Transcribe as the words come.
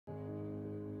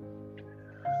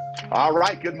All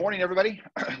right. Good morning, everybody.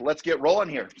 Let's get rolling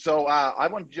here. So I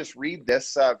want to just read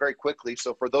this very quickly.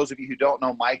 So for those of you who don't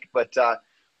know Mike, but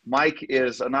Mike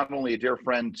is not only a dear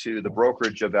friend to the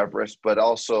brokerage of Everest, but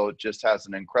also just has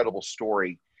an incredible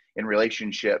story in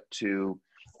relationship to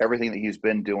everything that he's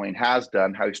been doing, has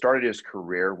done, how he started his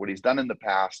career, what he's done in the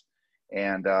past,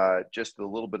 and just a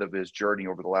little bit of his journey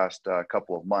over the last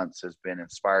couple of months has been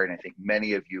inspiring. I think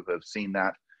many of you have seen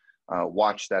that,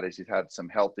 watched that as he's had some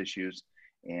health issues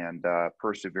and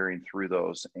persevering through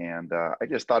those. And I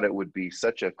just thought it would be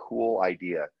such a cool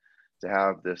idea to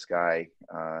have this guy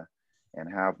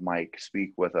and have Mike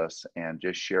speak with us and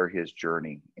just share his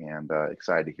journey, and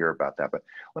excited to hear about that. But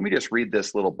let me just read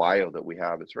this little bio that we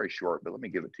have. It's very short, but let me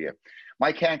give it to you.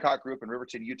 Mike Hancock grew up in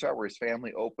Riverton, Utah, where his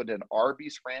family opened an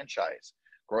Arby's franchise.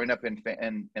 Growing up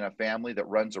in a family that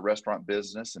runs a restaurant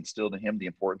business instilled in him the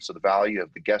importance of the value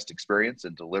of the guest experience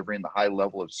and delivering the high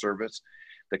level of service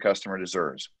the customer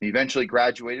deserves. He eventually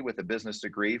graduated with a business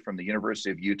degree from the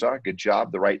University of Utah. Good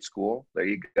job, the right school. There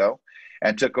you go.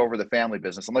 And took over the family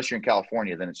business. Unless you're in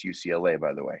California, then it's UCLA,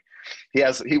 by the way.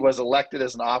 He was elected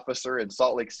as an officer in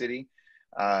Salt Lake City,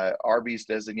 Arby's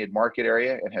designated market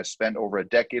area, and has spent over a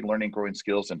decade learning growing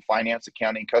skills in finance,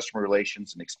 accounting, customer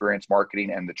relations, and experience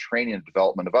marketing, and the training and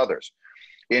development of others.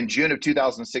 In June of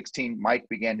 2016, Mike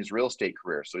began his real estate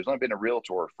career. So he's only been a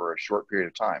realtor for a short period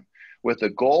of time, with the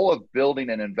goal of building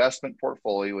an investment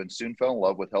portfolio, and soon fell in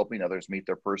love with helping others meet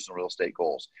their personal real estate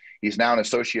goals. He's now an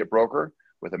associate broker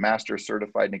with a master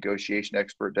certified negotiation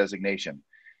expert designation.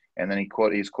 And then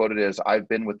he's quoted as, "I've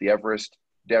been with the Everest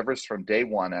from day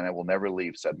one, and I will never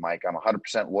leave," said Mike. "I'm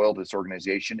 100% loyal to this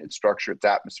organization, its structure, its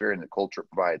atmosphere, and the culture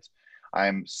it provides.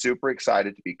 I'm super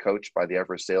excited to be coached by the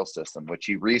Everest sales system," which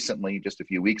he recently, just a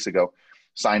few weeks ago,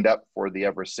 signed up for the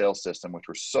Everest sales system, which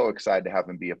we're so excited to have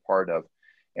him be a part of.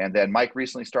 And then Mike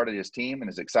recently started his team and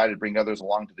is excited to bring others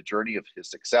along to the journey of his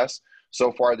success.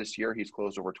 So far this year, he's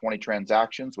closed over 20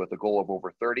 transactions with a goal of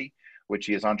over 30, which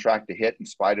he is on track to hit in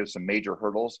spite of some major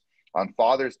hurdles. On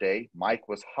Father's Day, Mike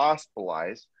was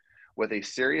hospitalized with a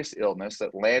serious illness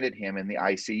that landed him in the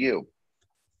ICU.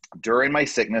 During my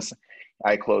sickness,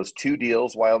 I closed 2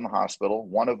 deals while in the hospital,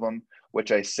 one of them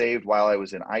which I saved while I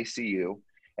was in ICU,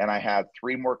 and I had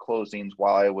 3 more closings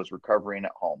while I was recovering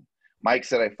at home. Mike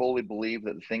said, "I fully believe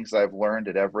that the things I've learned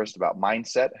at Everest about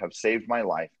mindset have saved my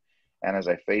life, and as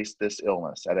I faced this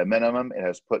illness, at a minimum, it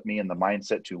has put me in the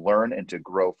mindset to learn and to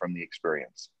grow from the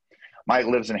experience." Mike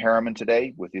lives in Harriman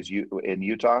today with Harriman,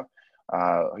 Utah,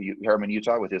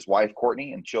 with his wife,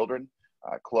 Courtney, and children,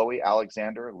 Chloe,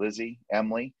 Alexander, Lizzie,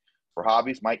 Emily. For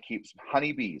hobbies, Mike keeps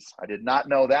honeybees. I did not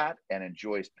know that, and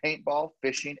enjoys paintball,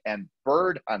 fishing, and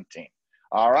bird hunting.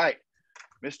 All right,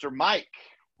 Mr. Mike,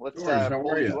 let's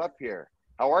pull you up here.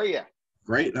 How are you?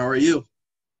 Great. How are you?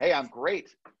 Hey, I'm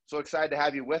great. So excited to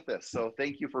have you with us. So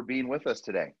thank you for being with us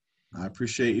today. I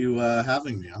appreciate you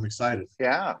having me. I'm excited.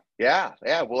 Yeah.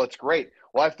 Well, it's great.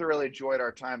 Well, I've thoroughly enjoyed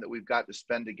our time that we've got to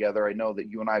spend together. I know that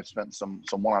you and I have spent some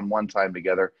one-on-one time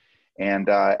together. And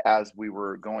as we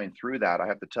were going through that, I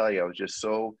have to tell you, I was just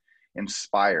so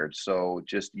inspired. So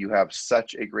just, you have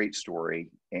such a great story.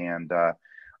 And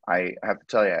I have to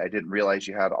tell you, I didn't realize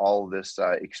you had all of this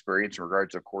experience in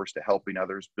regards, of course, to helping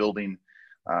others, building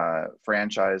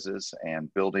franchises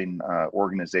and building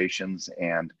organizations.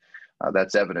 And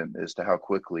that's evident as to how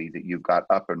quickly that you've got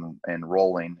up and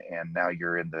rolling. And now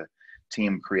you're in the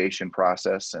team creation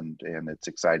process, and it's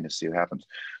exciting to see what happens.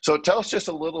 So tell us just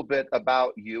a little bit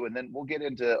about you, and then we'll get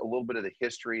into a little bit of the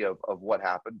history of what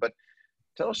happened. But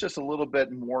tell us just a little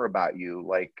bit more about you.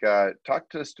 Like, talk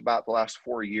to us about the last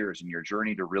 4 years in your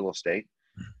journey to real estate.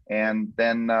 And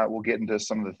then we'll get into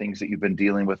some of the things that you've been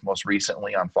dealing with most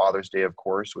recently on Father's Day, of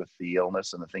course, with the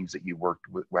illness and the things that you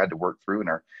had to work through and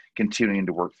are continuing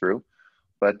to work through.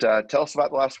 But tell us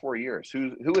about the last 4 years.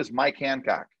 Who is Mike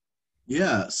Hancock?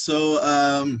 Yeah. So,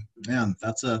 man,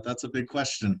 that's a big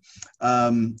question.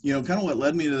 Kind of what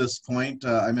led me to this point.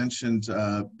 I mentioned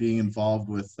being involved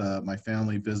with my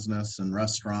family business and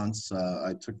restaurants.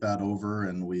 I took that over,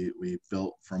 and we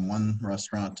built from 1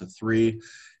 restaurant to 3,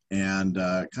 and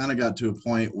kind of got to a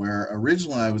point where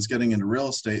originally I was getting into real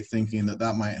estate, thinking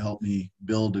that might help me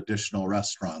build additional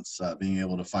restaurants, being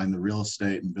able to find the real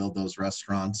estate and build those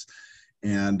restaurants.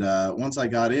 And once I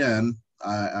got in,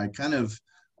 I kind of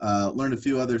learned a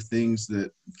few other things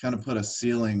that kind of put a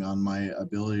ceiling on my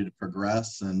ability to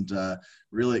progress. And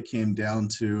really it came down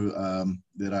to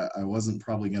that I wasn't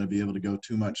probably going to be able to go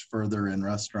too much further in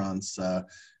restaurants,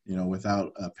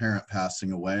 without a parent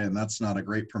passing away. And that's not a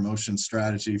great promotion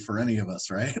strategy for any of us,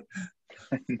 right?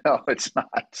 No, it's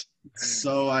not.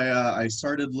 So I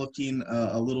started looking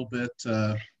a little bit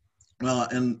Well,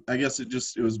 and I guess it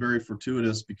was very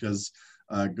fortuitous because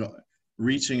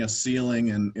reaching a ceiling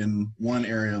in one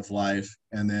area of life,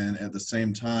 and then at the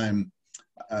same time,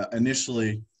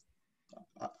 initially,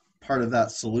 part of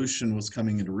that solution was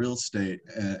coming into real estate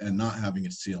and not having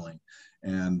a ceiling.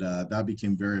 And that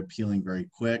became very appealing very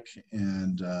quick.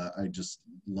 And I just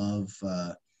love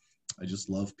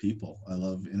people. I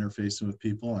love interfacing with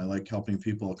people. I like helping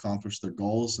people accomplish their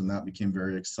goals, and that became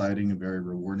very exciting and very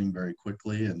rewarding very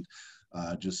quickly. And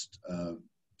I just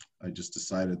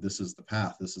decided this is the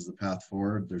path. This is the path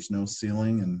forward. There's no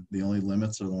ceiling, and the only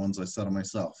limits are the ones I set on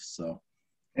myself. So,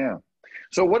 Yeah.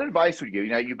 So what advice would you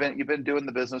give? You've been doing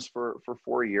the business for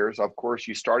 4 years. Of course,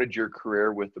 you started your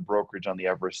career with the brokerage on the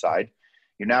Everest side.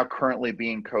 You're now currently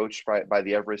being coached by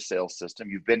the Everest sales system.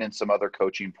 You've been in some other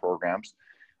coaching programs.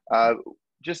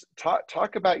 Just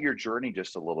talk about your journey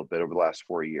just a little bit over the last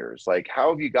 4 years. Like, how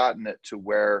have you gotten it to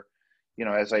where,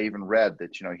 as I even read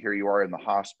that, here you are in the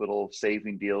hospital,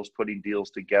 saving deals, putting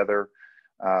deals together.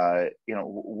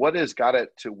 What has got it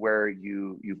to where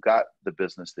you've got the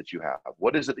business that you have?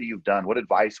 What is it that you've done? What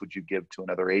advice would you give to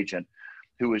another agent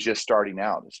who is just starting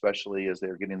out, especially as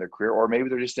they're getting their career, or maybe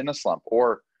they're just in a slump,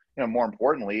 or, more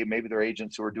importantly, maybe they're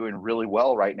agents who are doing really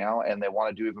well right now and they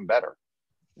want to do even better?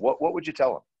 What would you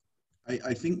tell them?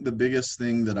 I think the biggest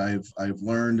thing that I've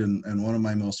learned, and one of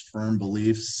my most firm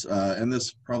beliefs, and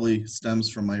this probably stems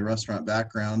from my restaurant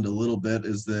background a little bit,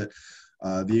 is that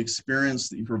the experience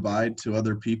that you provide to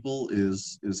other people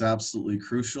is absolutely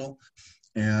crucial.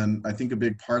 And I think a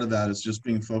big part of that is just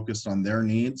being focused on their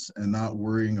needs and not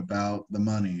worrying about the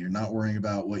money. You're not worrying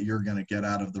about what you're going to get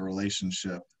out of the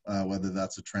relationship, whether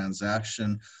that's a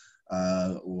transaction,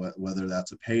 whether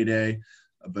that's a payday.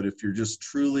 But if you're just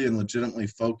truly and legitimately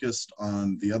focused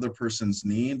on the other person's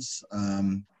needs,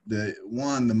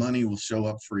 the money will show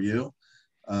up for you.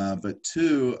 But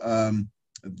two,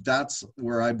 that's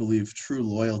where I believe true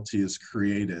loyalty is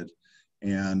created.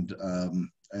 And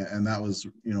that was,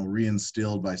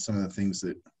 reinstilled by some of the things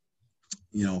that,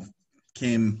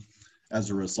 came as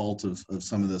a result of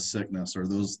some of the sickness, or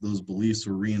those beliefs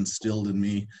were reinstilled in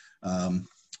me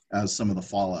as some of the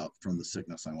fallout from the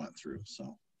sickness I went through.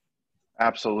 So.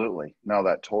 Absolutely. No,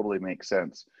 that totally makes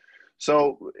sense.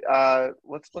 So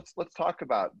let's talk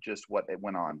about just what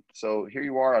went on. So here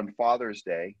you are on Father's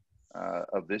Day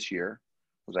of this year.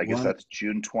 I guess that's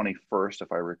June 21st,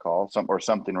 if I recall,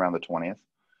 something around the 20th.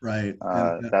 Right.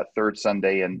 That third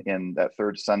Sunday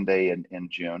in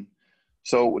June.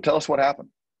 So tell us what happened.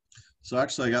 So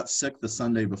actually, I got sick the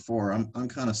Sunday before. I'm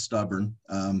kind of stubborn.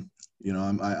 I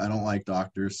don't like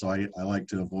doctors, so I like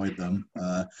to avoid them.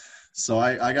 So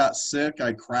I got sick.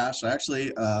 I crashed.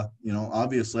 Actually,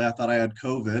 obviously I thought I had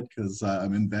COVID because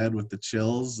I'm in bed with the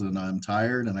chills and I'm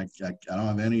tired and I don't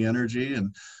have any energy.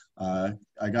 And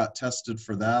I got tested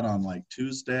for that on like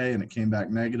Tuesday, and it came back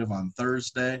negative on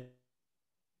Thursday.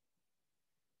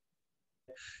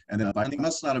 And then I think it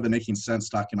must not have been making sense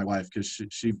talking to my wife, because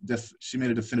she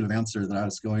made a definitive answer that I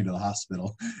was going to the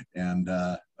hospital. And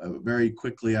very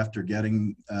quickly after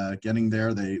getting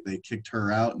there, they kicked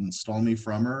her out and stole me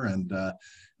from her,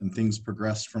 and things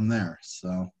progressed from there.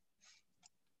 So.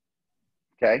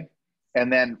 Okay.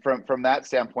 And then from that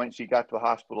standpoint, so you got to the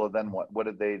hospital, and then what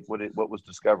was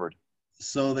discovered?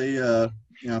 So they,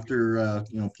 after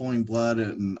pulling blood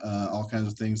and all kinds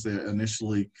of things, they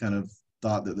initially kind of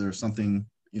thought that there was something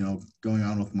going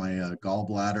on with my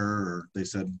gallbladder, or they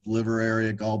said liver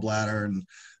area, gallbladder, and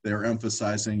they were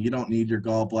emphasizing you don't need your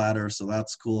gallbladder, so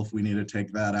that's cool if we need to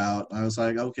take that out. I was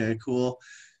like, okay, cool.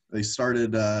 They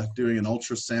started doing an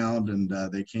ultrasound, and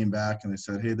they came back and they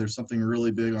said, hey, there's something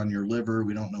really big on your liver.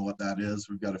 We don't know what that is.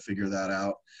 We've got to figure that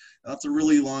out. That's a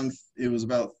really long, it was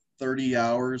about 30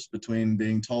 hours between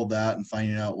being told that and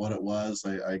finding out what it was.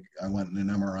 I went in an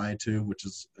MRI too, which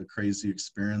is a crazy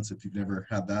experience if you've never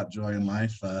had that joy in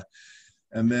life.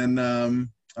 And then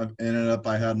I ended up,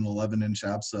 I had an 11-inch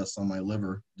abscess on my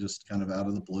liver, just kind of out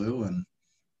of the blue. And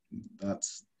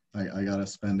I got to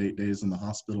spend 8 days in the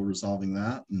hospital resolving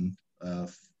that. And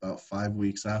about 5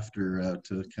 weeks after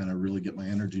to kind of really get my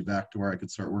energy back to where I could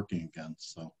start working again.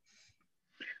 So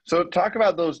talk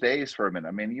about those days for a minute.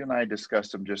 I mean, you and I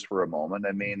discussed them just for a moment.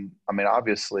 I mean,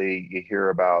 obviously you hear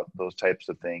about those types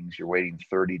of things. You're waiting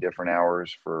 30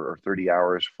 hours for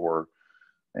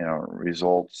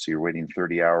results. You're waiting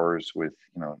 30 hours with,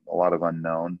 a lot of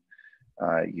unknown.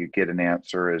 You get an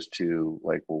answer as to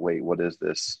like, well, wait, what is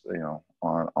this,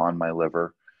 on my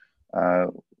liver? I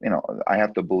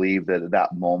have to believe that at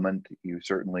that moment you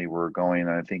certainly were going,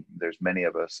 and I think there's many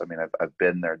of us, I've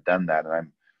been there, done that. And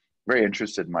I'm very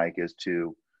interested, Mike, as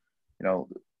to,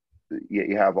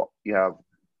 you have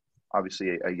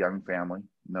obviously a young family.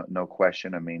 no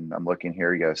question. I mean, I'm looking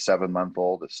here, you got a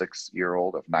 7-month-old, a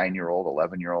 6-year-old, a 9-year-old,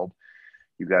 11-year-old.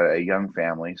 You've got a young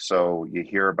family. So you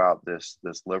hear about this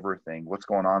liver thing. What's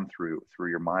going on through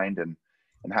your mind, and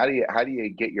how do you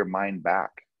get your mind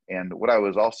back? And what I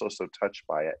was also so touched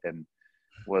by it, and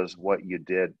was what you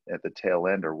did at the tail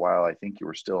end, or while I think you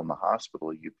were still in the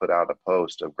hospital, you put out a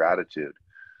post of gratitude,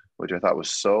 which I thought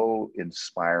was so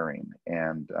inspiring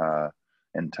and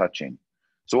touching.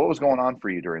 So what was going on for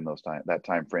you during that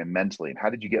time frame mentally, and how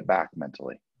did you get back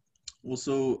mentally? Well,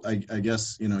 so I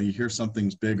guess, you hear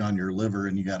something's big on your liver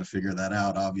and you got to figure that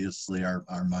out. Obviously,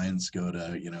 our minds go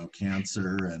to,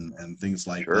 cancer and things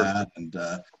like Sure. that.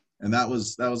 And that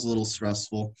was a little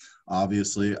stressful,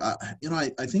 obviously.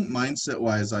 I think mindset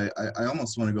wise, I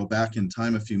almost want to go back in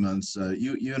time a few months.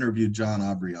 You interviewed John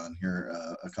Aubrey on here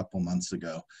a couple months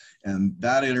ago, and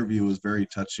that interview was very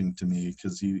touching to me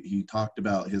because he talked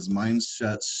about his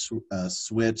mindset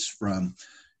switch from,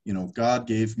 God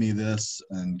gave me this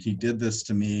and he did this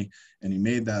to me, and he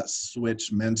made that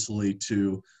switch mentally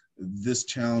to, this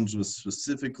challenge was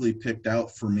specifically picked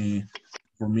out for me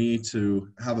to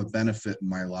have a benefit in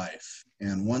my life.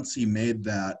 And once he made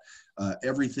that,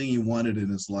 everything he wanted in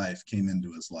his life came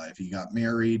into his life. He got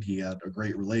married, he had a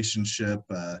great relationship,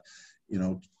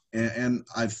 and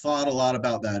I've thought a lot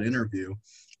about that interview.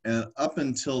 And up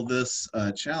until this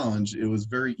challenge, it was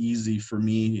very easy for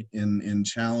me in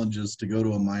challenges to go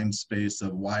to a mind space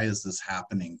of, why is this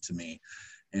happening to me?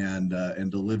 And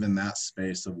to live in that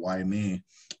space of, why me?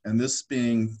 And this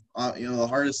being, the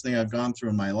hardest thing I've gone through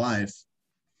in my life,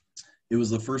 it was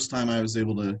the first time I was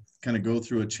able to kind of go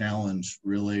through a challenge,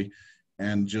 really,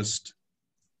 and just,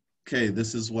 okay,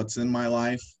 this is what's in my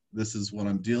life. This is what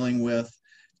I'm dealing with.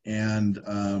 And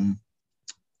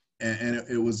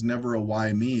it was never a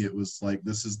why me. It was like,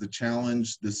 this is the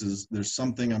challenge. There's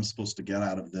something I'm supposed to get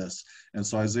out of this. And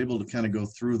so I was able to kind of go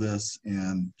through this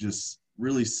and just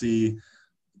really see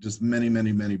just many,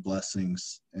 many, many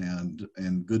blessings and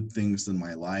good things in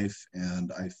my life.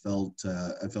 And I felt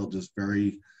just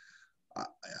very,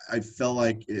 I felt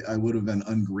like I would have been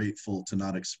ungrateful to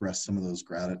not express some of those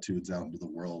gratitudes out into the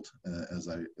world as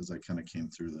I kind of came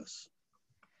through this.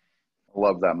 I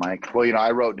love that, Mike. Well,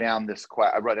 I wrote down this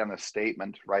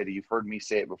statement, right? You've heard me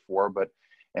say it before,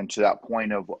 and to that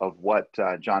point of what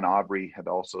John Aubrey had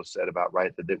also said about,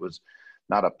 right, that it was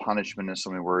not a punishment in so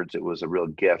many words, it was a real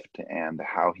gift, and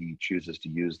how he chooses to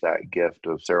use that gift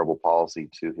of cerebral palsy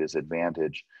to his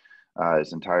advantage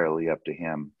is entirely up to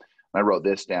him. And I wrote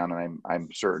this down, and I'm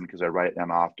certain, because I write it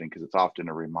down often, because it's often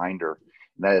a reminder,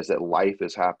 and that is that life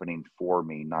is happening for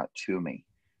me, not to me.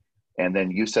 And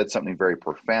then you said something very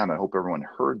profound. I hope everyone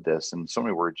heard this. In so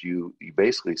many words, you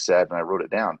basically said, and I wrote it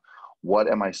down, what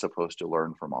am I supposed to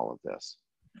learn from all of this?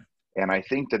 And I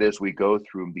think that as we go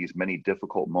through these many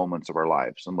difficult moments of our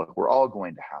lives, and look, we're all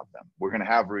going to have them. We're going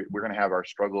to have our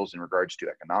struggles in regards to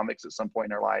economics at some point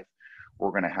in our life.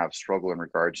 We're going to have struggle in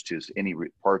regards to any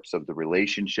parts of the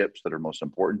relationships that are most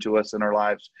important to us in our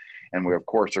lives. And we, of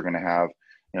course, are going to have,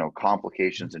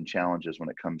 complications and challenges when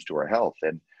it comes to our health.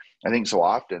 And I think so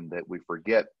often that we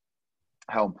forget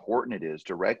how important it is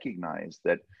to recognize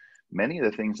that many of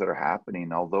the things that are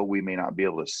happening, although we may not be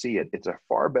able to see it, it's a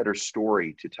far better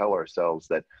story to tell ourselves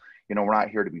that, we're not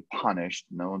here to be punished.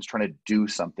 No one's trying to do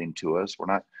something to us. We're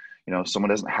not, someone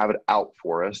doesn't have it out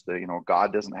for us.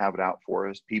 God doesn't have it out for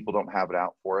us. People don't have it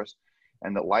out for us.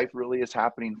 And that life really is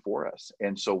happening for us.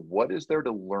 And so what is there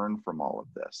to learn from all of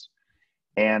this?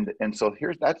 And so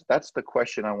that's the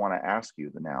question I want to ask you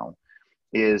now,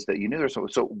 is that there's,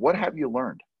 so what have you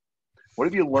learned? What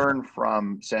have you learned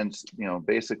from, since,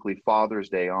 basically Father's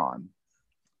Day on?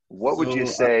 What would you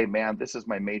say, man, this is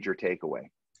my major takeaway?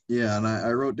 Yeah, and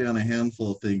I wrote down a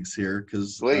handful of things here,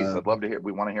 because please, I'd love to hear.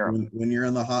 We want to hear them. When you're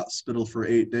in the hospital for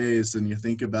 8 days and you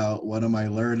think about, what am I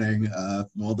learning?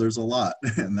 Well, there's a lot,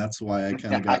 and that's why I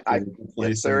kind of got to the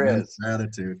place of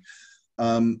gratitude.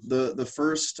 The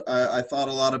first, I thought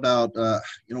a lot about,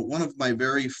 one of my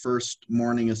very first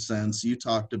morning ascents, you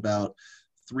talked about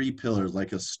 3 pillars,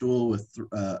 like a stool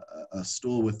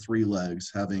with 3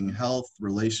 legs, having health,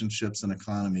 relationships, and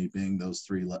economy being those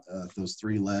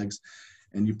three legs.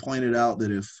 And you pointed out that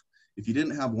if you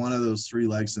didn't have one of those 3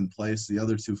 legs in place, the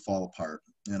other 2 fall apart.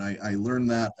 And I learned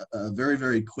that very,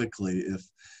 very quickly.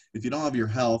 If you don't have your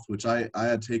health, which I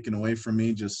had taken away from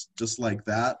me, just like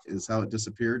that is how it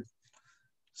disappeared.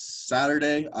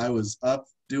 Saturday, I was up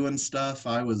doing stuff.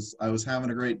 I was having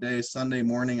a great day. Sunday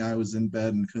morning, I was in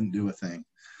bed and couldn't do a thing.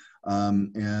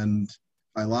 And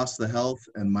I lost the health,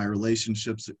 and my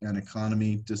relationships and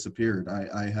economy disappeared.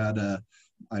 I had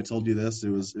I told you this, it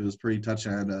was pretty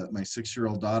touching. I had my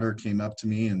 6-year-old daughter came up to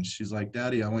me and she's like,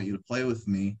 "Daddy, I want you to play with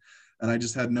me." And I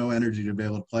just had no energy to be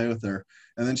able to play with her.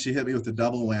 And then she hit me with a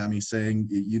double whammy saying,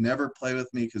 "You never play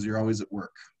with me because you're always at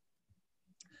work."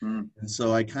 Mm. And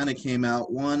so I kind of came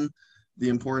out, one, the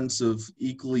importance of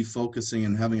equally focusing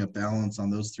and having a balance on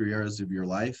those 3 areas of your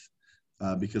life,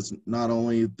 because not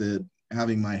only did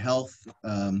having my health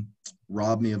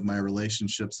rob me of my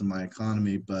relationships and my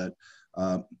economy, but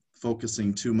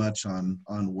focusing too much on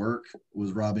work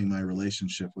was robbing my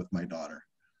relationship with my daughter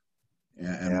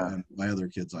and my other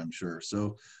kids, I'm sure.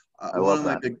 So I one love of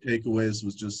my that. big takeaways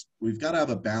was just, we've got to have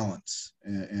a balance.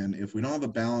 And if we don't have a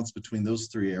balance between those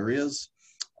 3 areas,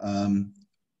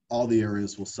 all the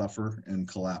areas will suffer and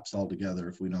collapse altogether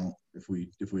if we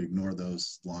ignore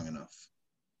those long enough.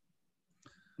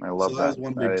 I So love that that. was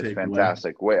one That big is takeaway.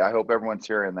 fantastic. Wait, I hope everyone's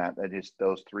hearing that. That is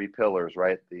those 3 pillars,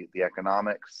 right? The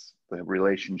economics, the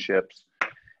relationships,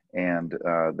 and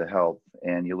the health.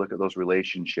 And you look at those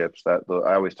relationships. I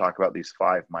always talk about these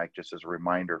 5, Mike, just as a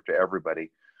reminder to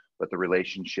everybody. But the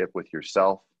relationship with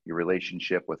yourself, your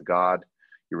relationship with God,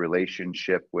 your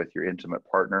relationship with your intimate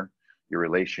partner, your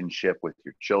relationship with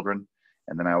your children,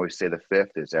 and then I always say the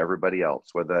 5th is everybody else,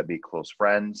 whether that be close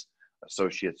friends,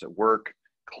 associates at work,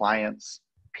 clients,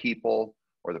 people,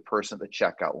 or the person at the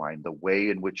checkout line, the way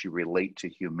in which you relate to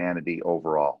humanity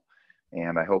overall.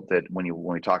 And I hope that when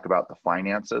we talk about the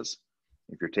finances,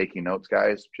 if you're taking notes,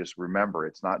 guys, just remember,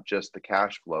 it's not just the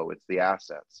cash flow, it's the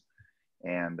assets.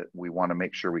 And we want to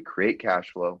make sure we create cash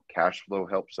flow. Cash flow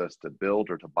helps us to build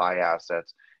or to buy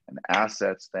assets, and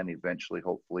assets then eventually,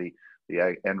 hopefully,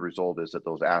 the end result is that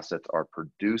those assets are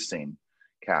producing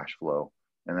cash flow.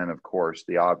 And then, of course,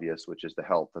 the obvious, which is the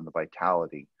health and the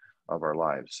vitality of our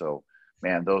lives. So,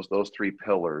 man, those 3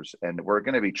 pillars, and we're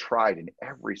going to be tried in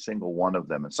every single one of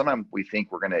them. And sometimes we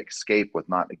think we're going to escape with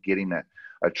not getting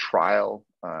a trial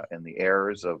in the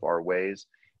errors of our ways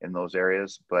in those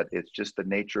areas, but it's just the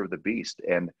nature of the beast.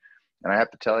 And I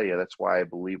have to tell you, that's why I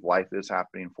believe life is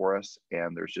happening for us,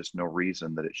 and there's just no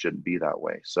reason that it shouldn't be that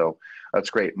way. So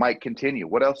that's great. Mike, continue.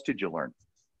 What else did you learn?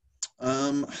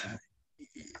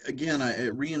 Again,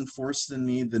 it reinforced in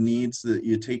me the needs that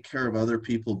you take care of other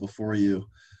people before you.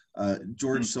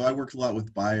 George, so I work a lot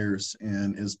with buyers,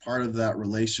 and as part of that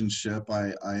relationship,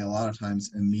 I a lot of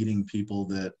times am meeting people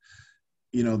that,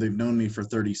 they've known me for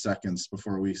 30 seconds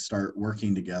before we start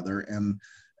working together. And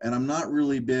I'm not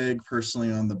really big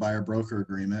personally on the buyer broker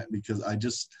agreement, because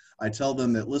I tell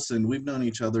them that, listen, we've known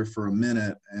each other for a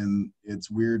minute, and it's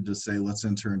weird to say, let's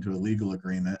enter into a legal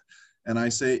agreement. And I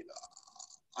say,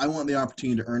 I want the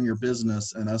opportunity to earn your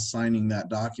business, and us signing that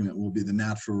document will be the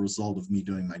natural result of me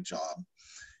doing my job.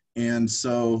 And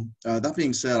so that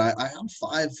being said, I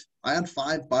had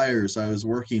 5 buyers I was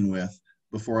working with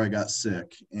before I got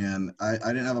sick, and I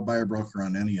didn't have a buyer broker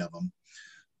on any of them.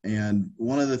 And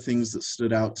one of the things that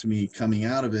stood out to me coming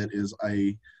out of it is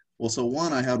I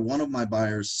had one of my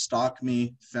buyers stalk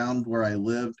me, found where I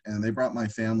lived, and they brought my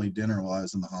family dinner while I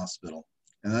was in the hospital.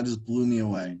 And that just blew me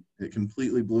away. It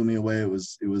completely blew me away. It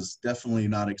was definitely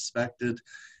not expected.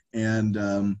 And,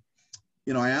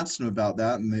 I asked them about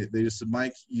that, and they just said,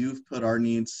 Mike, you've put our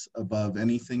needs above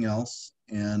anything else,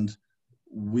 and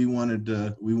we wanted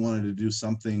to do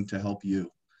something to help you.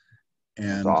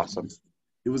 That's And awesome.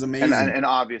 it was amazing. And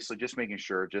obviously, just making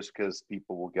sure, just because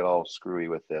people will get all screwy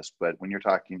with this, but when you're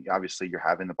talking, obviously you're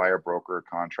having the buyer broker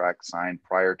contract signed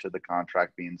prior to the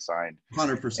contract being signed.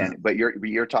 100%. But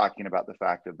you're talking about the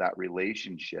fact of that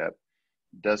relationship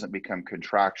doesn't become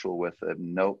contractual with a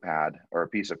notepad or a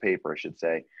piece of paper, I should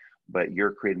say, but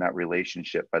you're creating that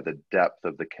relationship by the depth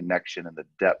of the connection and the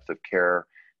depth of care,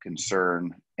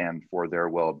 concern, and for their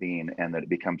well-being, and that it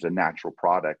becomes a natural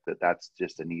product. That's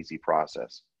just an easy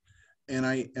process. And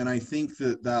I think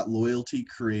that loyalty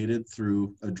created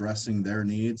through addressing their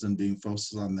needs and being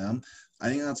focused on them, I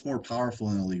think that's more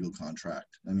powerful in a legal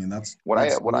contract. I mean, that's What I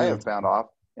have loyalty. found off,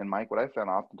 and Mike, what I found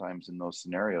oftentimes in those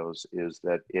scenarios is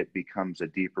that it becomes a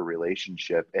deeper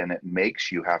relationship, and it makes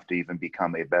you have to even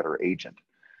become a better agent.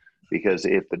 Because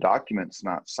if the document's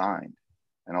not signed,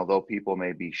 and although people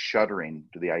may be shuddering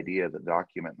to the idea of the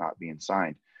document not being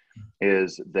signed,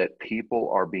 is that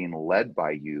people are being led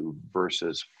by you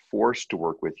versus forced to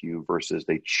work with you versus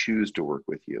they choose to work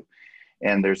with you.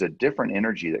 And there's a different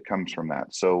energy that comes from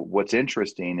that. So what's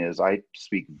interesting is I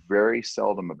speak very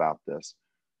seldom about this,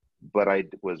 but I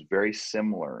was very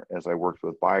similar as I worked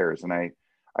with buyers. And I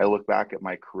look back at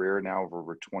my career now of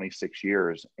over 26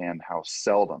 years and how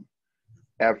seldom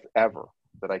ever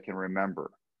that I can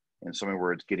remember, in so many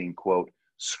words, getting, quote,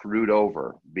 screwed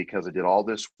over because I did all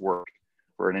this work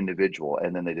for an individual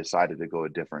and then they decided to go a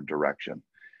different direction.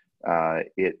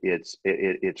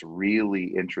 It's really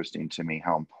interesting to me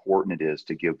how important it is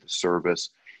to give the service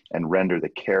and render the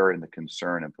care and the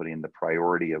concern and putting the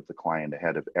priority of the client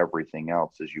ahead of everything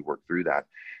else as you work through that,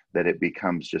 that it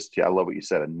becomes just, I love what you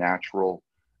said, a natural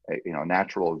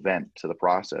event to the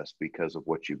process because of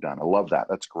what you've done. I love that.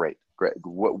 That's great. Great.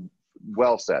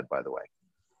 Well said, by the way.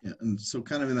 Yeah, and so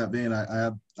kind of in that vein,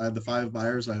 I had the 5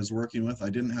 buyers I was working with. I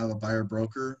didn't have a buyer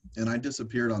broker, and I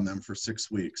disappeared on them for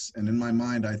 6 weeks. And in my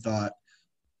mind, I thought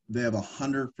they have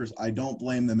 100%. I don't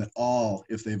blame them at all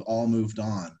if they've all moved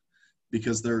on,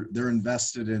 because they're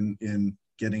invested in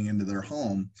getting into their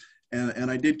home. And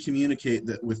I did communicate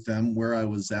that with them where I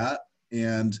was at,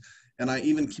 and I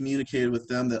even communicated with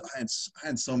them that I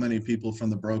had so many people from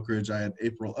the brokerage. I had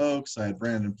April Oaks, I had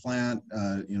Brandon Plant,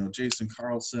 Jason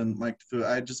Carlson, Mike Defu.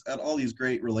 I just had all these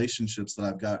great relationships that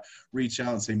I've got. Reach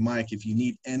out and say, Mike, if you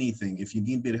need anything, if you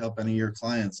need me to help any of your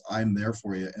clients, I'm there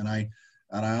for you. And I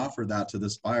offered that to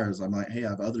this buyers. I'm like, hey, I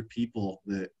have other people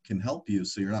that can help you,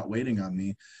 so you're not waiting on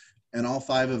me. And all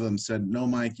 5 of them said, no,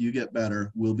 Mike, you get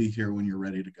better. We'll be here when you're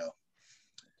ready to go.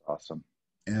 Awesome.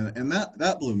 And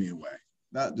that blew me away.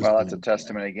 Well, that's a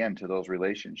testament again to those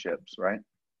relationships, right?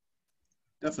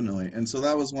 Definitely. And so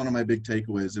that was one of my big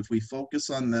takeaways. If we focus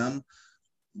on them,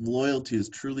 loyalty is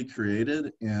truly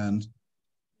created, and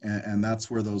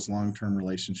that's where those long-term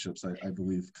relationships I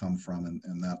believe come from,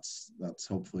 and that's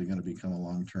hopefully going to become a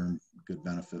long-term good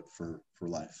benefit for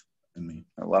life and me.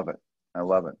 I love it.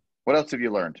 What else have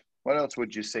you learned? What else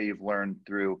would you say you've learned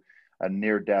through a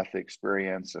near-death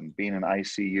experience and being in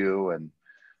ICU and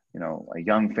a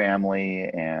young family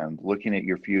and looking at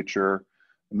your future?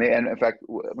 And in fact,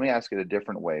 let me ask it a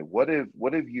different way. What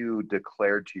have you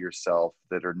declared to yourself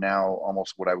that are now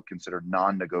almost what I would consider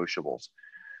non-negotiables?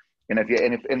 And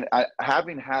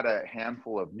having had a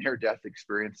handful of near-death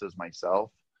experiences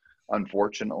myself,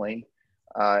 unfortunately,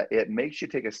 it makes you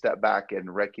take a step back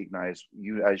and recognize,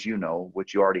 as you know,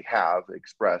 which you already have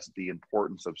expressed, the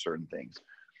importance of certain things.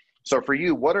 So for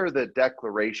you, what are the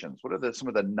declarations? What are some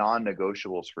of the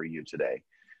non-negotiables for you today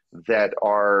that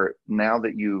are, now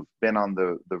that you've been on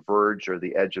the verge or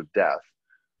the edge of death,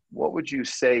 what would you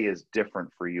say is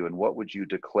different for you, and what would you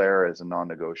declare as a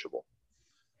non-negotiable?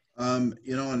 And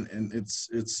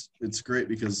it's great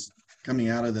because coming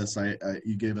out of this,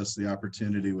 you gave us the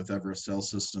opportunity with Everest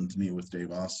Sales System to meet with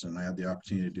Dave Austin. I had the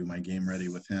opportunity to do my game ready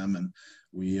with him, and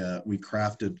we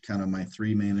crafted kind of my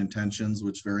 3 main intentions,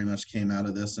 which very much came out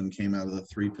of this and came out of the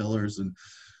 3 pillars. And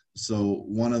so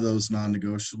one of those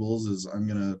non-negotiables is I'm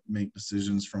going to make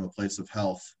decisions from a place of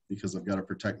health, because I've got to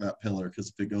protect that pillar, because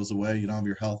if it goes away, you don't have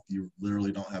your health, you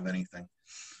literally don't have anything.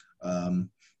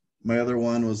 My other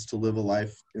one was to live a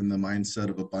life in the mindset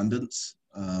of abundance.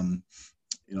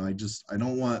 I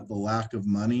don't want the lack of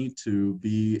money to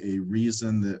be a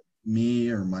reason that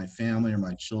me or my family or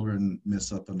my children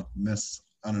miss on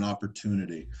an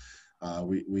opportunity.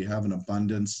 We have an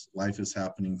abundance. Life is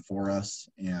happening for us,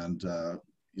 and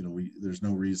there's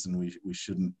no reason we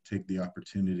shouldn't take the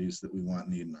opportunities that we want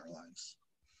and need in our lives.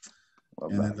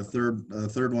 And then the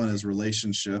third one is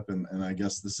relationship, and I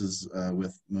guess this is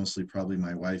with mostly probably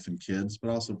my wife and kids, but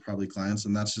also probably clients.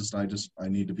 And that's just I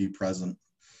need to be present.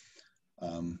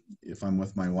 If I'm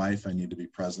with my wife, I need to be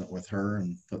present with her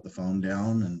and put the phone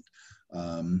down.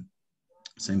 And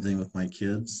same thing with my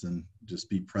kids, and just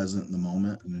be present in the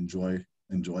moment and enjoy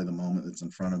the moment that's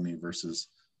in front of me versus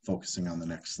focusing on the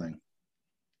next thing.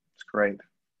 It's great.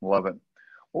 Love it.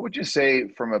 What would you say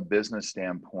from a business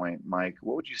standpoint, Mike?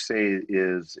 What would you say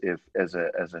is, if as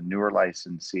a newer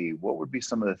licensee, what would be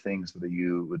some of the things that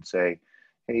you would say,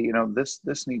 hey,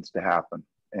 this needs to happen,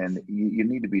 and you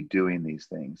need to be doing these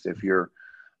things? If you're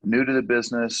new to the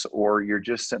business, or you're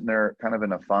just sitting there kind of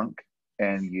in a funk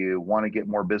and you want to get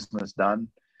more business done,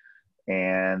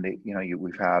 and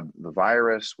we've had the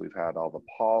virus, we've had all the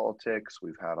politics,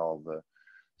 we've had all the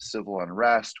civil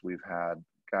unrest, we've had,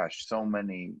 gosh, so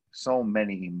many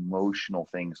emotional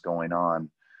things going on.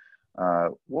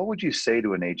 What would you say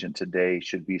to an agent today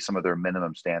should be some of their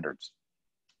minimum standards?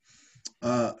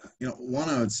 One,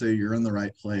 I would say you're in the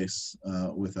right place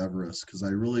with Everest, because I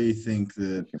really think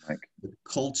that the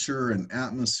culture and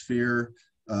atmosphere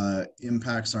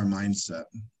impacts our mindset.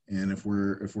 And if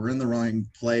we're in the right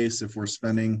place, if we're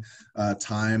spending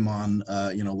time on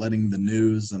letting the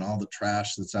news and all the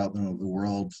trash that's out in the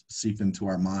world seep into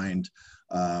our mind,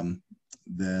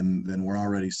 then we're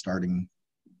already starting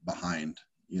behind.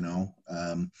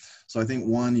 So I think,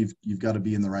 one, you've got to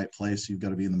be in the right place, you've got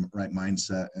to be in the right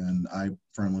mindset, and I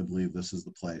firmly believe this is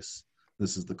the place,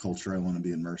 this is the culture I want to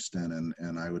be immersed in,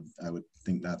 and I would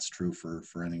think that's true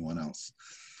for anyone else.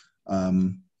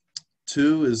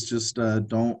 2 is just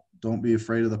don't don't be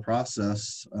afraid of the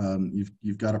process.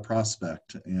 You've got a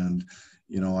prospect. And,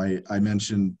 I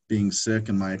mentioned being sick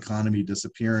and my economy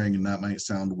disappearing, and that might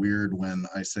sound weird when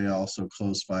I say I also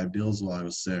closed 5 deals while I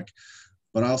was sick.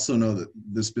 But I also know that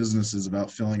this business is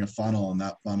about filling a funnel, and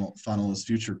that funnel is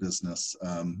future business.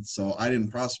 So I didn't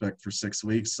prospect for 6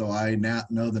 weeks. So I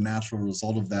know the natural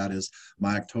result of that is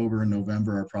my October and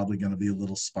November are probably going to be a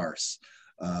little sparse.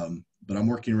 But I'm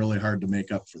working really hard to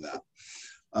make up for that.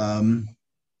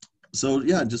 So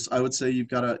yeah, I would say you've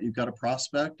got to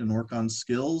prospect and work on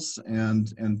skills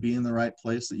and be in the right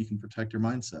place that you can protect your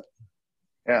mindset.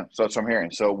 Yeah. So that's what I'm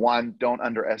hearing. So one, don't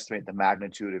underestimate the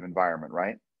magnitude of environment,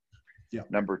 right? Yeah.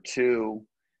 Number two,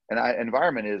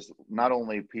 environment is not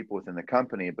only people within the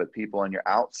company, but people on your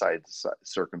outside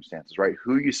circumstances, right?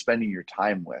 Who you spending your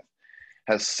time with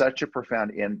has such a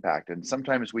profound impact. And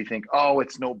sometimes we think, oh,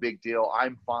 it's no big deal,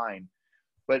 I'm fine.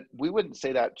 But we wouldn't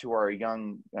say that to a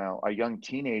young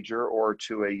teenager or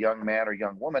to a young man or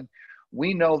young woman.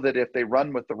 We know that if they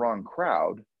run with the wrong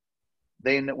crowd,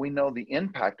 we know the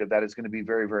impact of that is going to be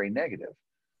very, very negative.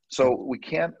 So we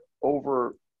can't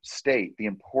overstate the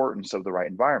importance of the right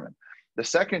environment. The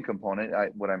second component,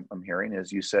 what I'm hearing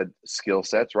is, you said skill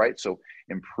sets, right? So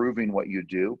improving what you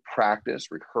do, practice,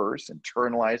 rehearse,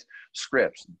 internalize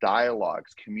scripts,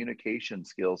 dialogues, communication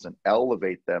skills, and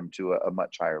elevate them to a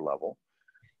much higher level.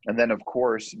 And then, of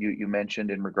course, you mentioned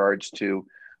in regards to,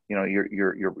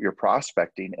 your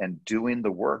prospecting and doing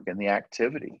the work and the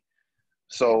activity.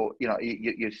 So,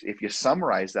 if you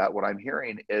summarize that, what I'm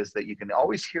hearing is that you can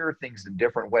always hear things in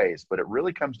different ways, but it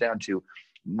really comes down to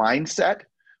mindset.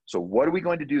 So what are we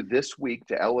going to do this week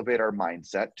to elevate our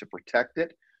mindset, to protect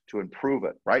it, to improve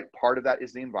it, right? Part of that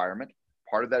is the environment.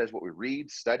 Part of that is what we read,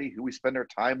 study, who we spend our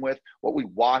time with, what we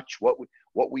watch, what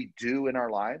we do in our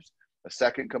lives. A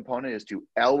second component is to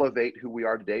elevate who we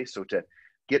are today. So to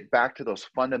get back to those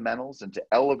fundamentals and to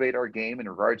elevate our game in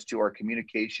regards to our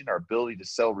communication, our ability to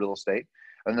sell real estate.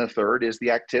 And the third is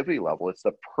the activity level. It's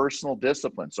the personal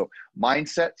discipline. So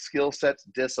mindset, skill sets,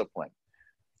 discipline.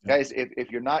 Yeah. Guys,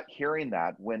 if you're not hearing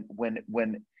that, when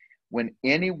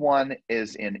anyone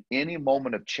is in any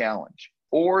moment of challenge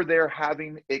or they're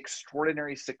having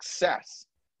extraordinary success,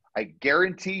 I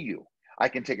guarantee you, I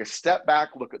can take a step back,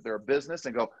 look at their business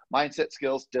and go, mindset,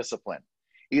 skills, discipline.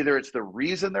 Either it's the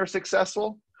reason they're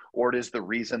successful, or it is the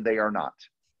reason they are not.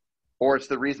 Or it's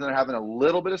the reason they're having a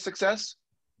little bit of success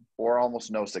or almost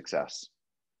no success.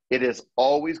 It is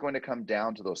always going to come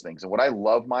down to those things. And what I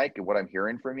love, Mike, and what I'm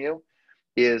hearing from you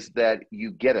is that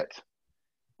you get it.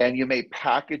 And you may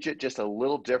package it just a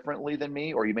little differently than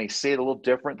me, or you may say it a little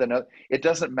different than others. It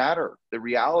doesn't matter. The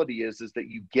reality is that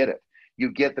you get it.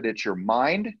 You get that it's your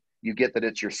mind, you get that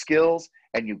it's your skills,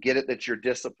 and you get it that your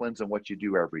disciplines and what you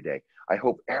do every day. I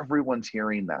hope everyone's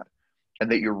hearing that,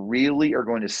 and that you really are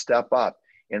going to step up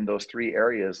in those 3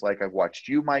 areas like I've watched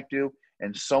you, Mike, do,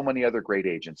 and so many other great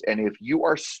agents. And if you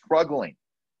are struggling,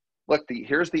 look,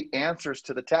 here's the answers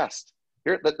to the test.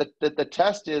 Here, the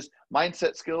test is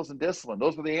mindset, skills, and discipline.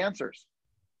 Those are the answers.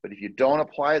 But if you don't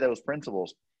apply those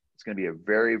principles, it's going to be a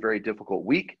very, very difficult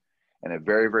week and a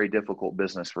very, very difficult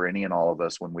business for any and all of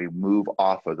us when we move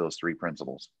off of those 3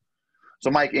 principles. So,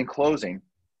 Mike, in closing,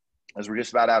 as we're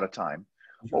just about out of time,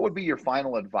 what would be your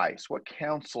final advice? What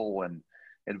counsel and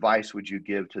advice would you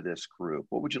give to this group?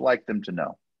 What would you like them to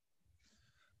know?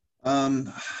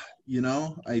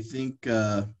 I think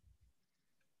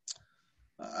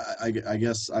I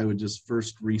guess I would just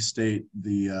first restate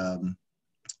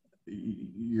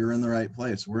you're in the right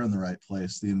place. We're in the right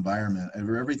place. The environment,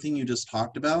 everything you just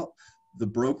talked about, the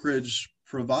brokerage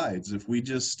provides. If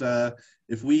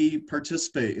we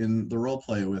participate in the role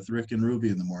play with Rick and Ruby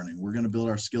in the morning, we're going to build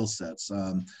our skill sets.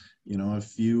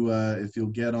 If you'll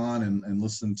get on and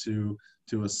listen to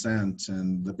Ascent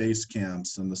and the base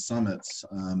camps and the summits,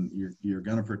 you're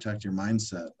going to protect your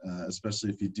mindset,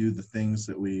 especially if you do the things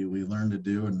that we learn to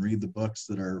do and read the books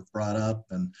that are brought up.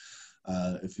 And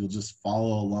if you'll just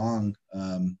follow along,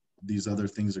 these other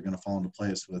things are going to fall into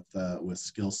place with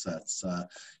skill sets.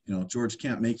 George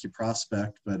can't make you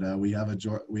prospect, but we have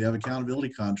accountability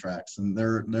contracts, and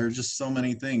there are just so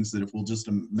many things that if we'll just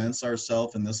immerse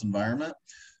ourselves in this environment,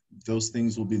 those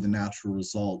things will be the natural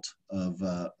result of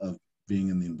being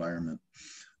in the environment.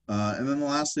 And then the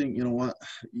last thing, what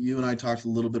you and I talked a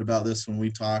little bit about this when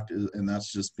we talked, and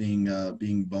that's just being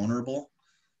vulnerable.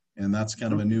 And that's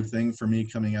kind of a new thing for me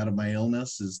coming out of my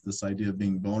illness, is this idea of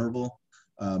being vulnerable.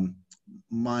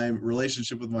 My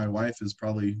relationship with my wife is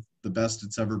probably the best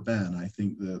it's ever been. I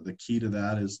think the key to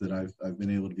that is that I've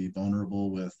been able to be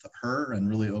vulnerable with her and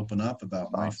really open up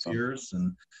about my fears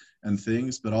and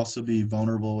things, but also be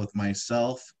vulnerable with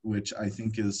myself, which I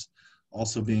think is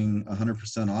also being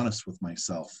 100% honest with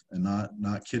myself and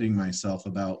not kidding myself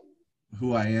about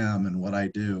who I am and what I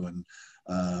do.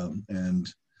 And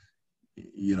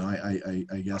you know,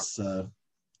 I guess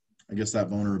that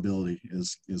vulnerability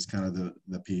is kind of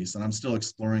the piece, and I'm still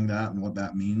exploring that and what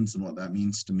that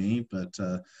means to me. But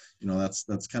you know,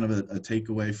 that's kind of a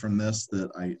takeaway from this, that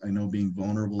I know being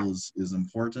vulnerable is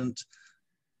important,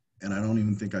 and I don't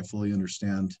even think I fully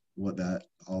understand what that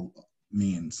all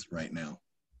means right now.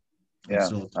 Yeah,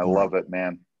 I love it,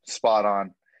 man. Spot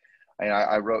on.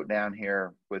 I wrote down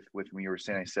here with when you were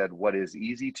saying, I said, what is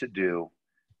easy to do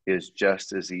is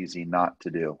just as easy not to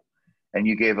do. And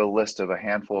you gave a list of a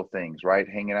handful of things, right?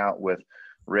 Hanging out with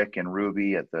Rick and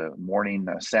Ruby at the morning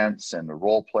Ascents and the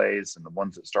role plays and the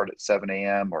ones that start at 7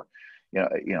 a.m. or,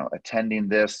 attending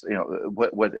this,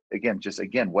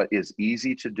 what is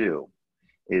easy to do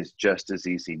is just as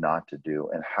easy not to do.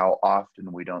 And how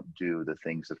often we don't do the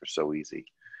things that are so easy.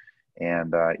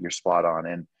 And you're spot on.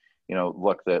 And,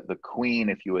 look, the queen,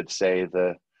 if you would say,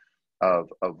 of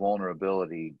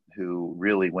vulnerability, who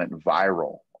really went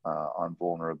viral on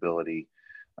vulnerability,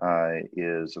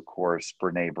 is, of course,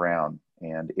 Brene Brown.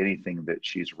 And anything that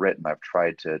she's written, I've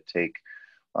tried to take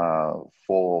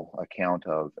full account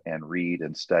of and read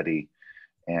and study.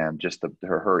 And just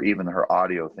even her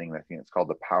audio thing, I think it's called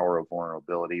The Power of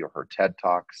Vulnerability, or her TED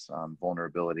Talks on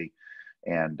vulnerability,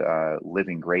 and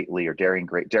Living Greatly, or Daring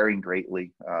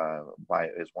Greatly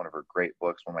is one of her great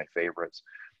books, one of my favorites.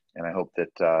 And I hope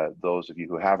that those of you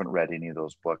who haven't read any of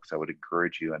those books, I would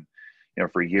encourage you. And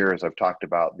for years, I've talked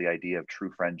about the idea of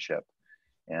true friendship.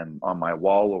 And on my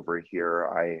wall over here,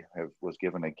 I was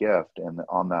given a gift, and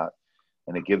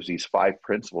it gives these 5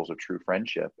 principles of true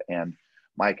friendship. And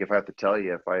Mike, if I have to tell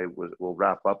you, we'll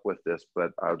wrap up with this,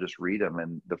 but I'll just read them.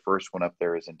 And the first one up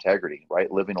there is integrity,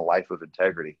 right? Living a life of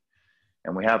integrity.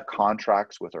 And we have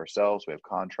contracts with ourselves, we have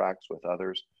contracts with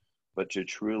others, but to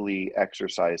truly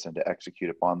exercise and to execute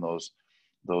upon those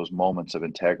moments of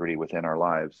integrity within our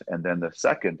lives. And then the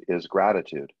second is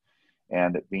gratitude,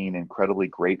 and being incredibly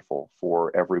grateful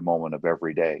for every moment of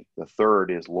every day. The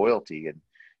third is loyalty. And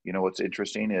what's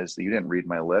interesting is that you didn't read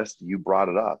my list, you brought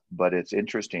it up, but it's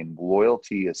interesting.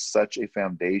 Loyalty is such a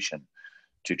foundation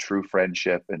to true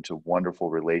friendship and to wonderful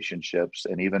relationships.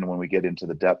 And even when we get into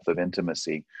the depth of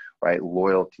intimacy, right?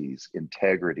 Loyalties,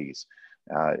 integrities,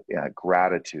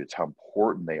 gratitudes, how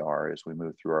important they are as we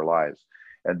move through our lives.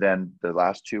 And then the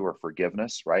last 2 are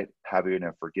forgiveness, right? Having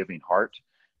a forgiving heart,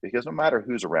 because no matter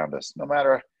who's around us, no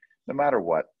matter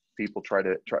what, people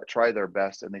try their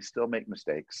best, and they still make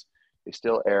mistakes. They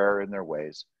still err in their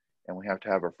ways, and we have to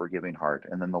have a forgiving heart.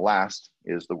 And then the last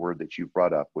is the word that you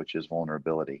brought up, which is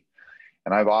vulnerability.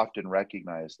 And I've often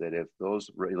recognized that if those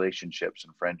relationships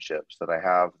and friendships that I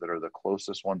have that are the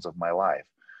closest ones of my life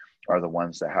are the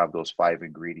ones that have those 5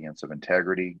 ingredients of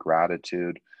integrity,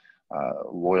 gratitude,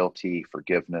 loyalty,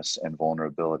 forgiveness, and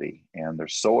vulnerability. And they're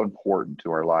so important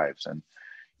to our lives. And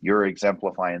you're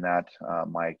exemplifying that,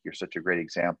 Mike. You're such a great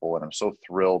example. And I'm so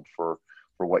thrilled for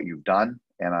what you've done.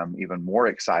 And I'm even more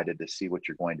excited to see what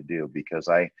you're going to do, because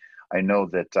I know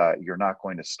that you're not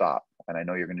going to stop. And I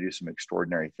know you're going to do some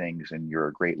extraordinary things. And you're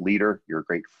a great leader. You're a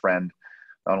great friend,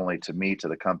 not only to me, to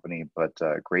the company, but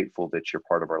grateful that you're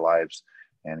part of our lives,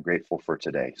 and grateful for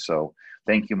today. So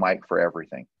thank you, Mike, for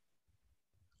everything.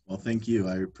 Well, thank you.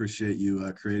 I appreciate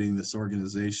you creating this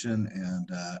organization,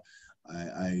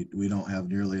 and we don't have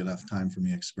nearly enough time for me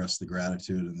to express the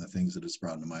gratitude and the things that it's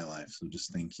brought into my life. So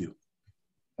just thank you.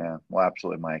 Yeah, well,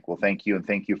 absolutely, Mike. Well, thank you. And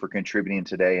thank you for contributing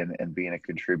today and being a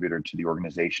contributor to the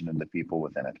organization and the people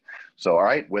within it. So, all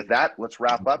right, with that, let's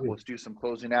wrap up. Let's do some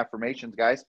closing affirmations, guys.